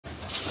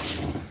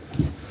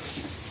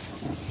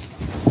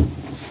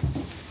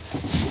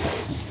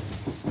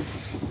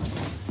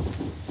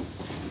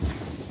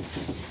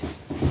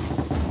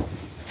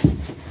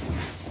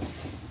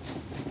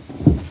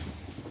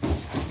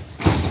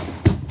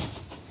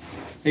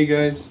Hey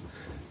guys,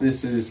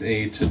 this is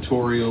a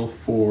tutorial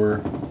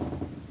for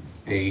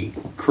a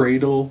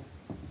Cradle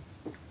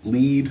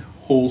lead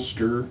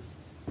holster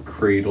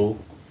Cradle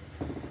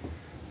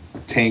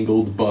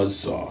Tangled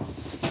buzzsaw.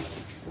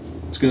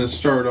 It's going to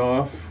start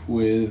off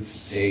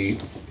with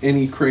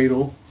any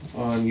cradle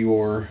on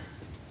your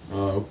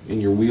in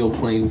your wheel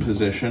plane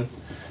position.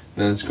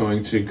 Then it's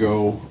going to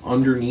go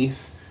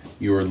underneath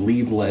your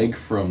lead leg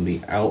from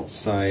the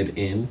outside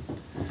in,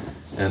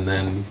 and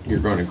then you're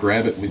going to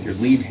grab it with your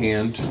lead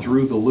hand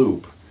through the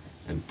loop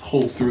and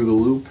pull through the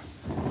loop.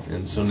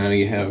 And so now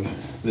you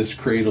have this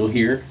cradle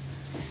here,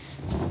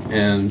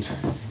 and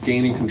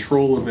gaining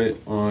control of it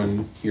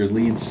on your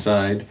lead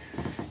side,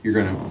 you're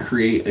going to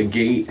create a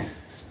gate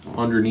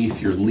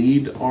underneath your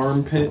lead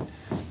armpit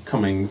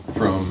coming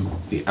from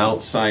the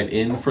outside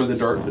in for the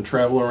dart to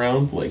travel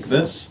around like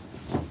this.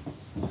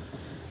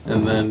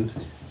 And then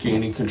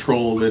gaining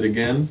control of it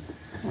again,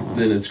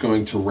 then it's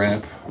going to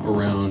wrap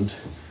around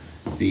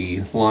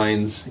the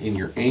lines in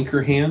your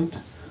anchor hand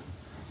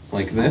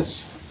like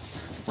this,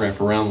 wrap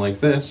around like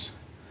this,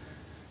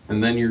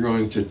 and then you're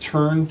going to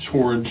turn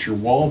towards your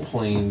wall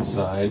plane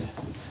side,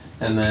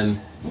 and then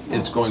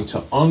it's going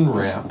to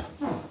unwrap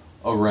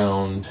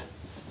around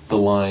the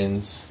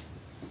lines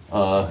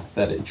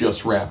that it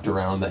just wrapped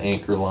around, the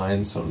anchor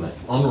line. So that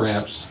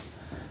unwraps,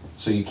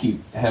 so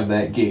you have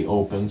that gate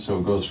open so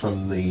it goes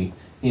from the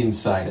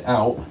inside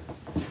out.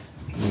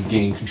 You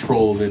gain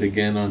control of it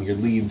again on your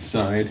lead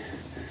side,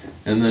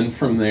 and then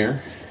from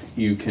there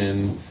you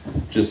can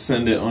just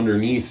send it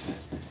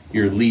underneath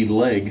your lead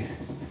leg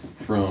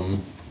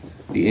from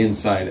the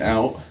inside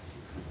out,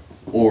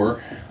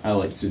 or I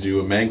like to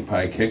do a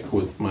magpie kick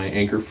with my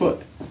anchor foot.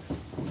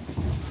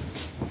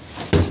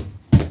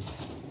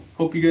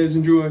 Hope you guys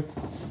enjoy.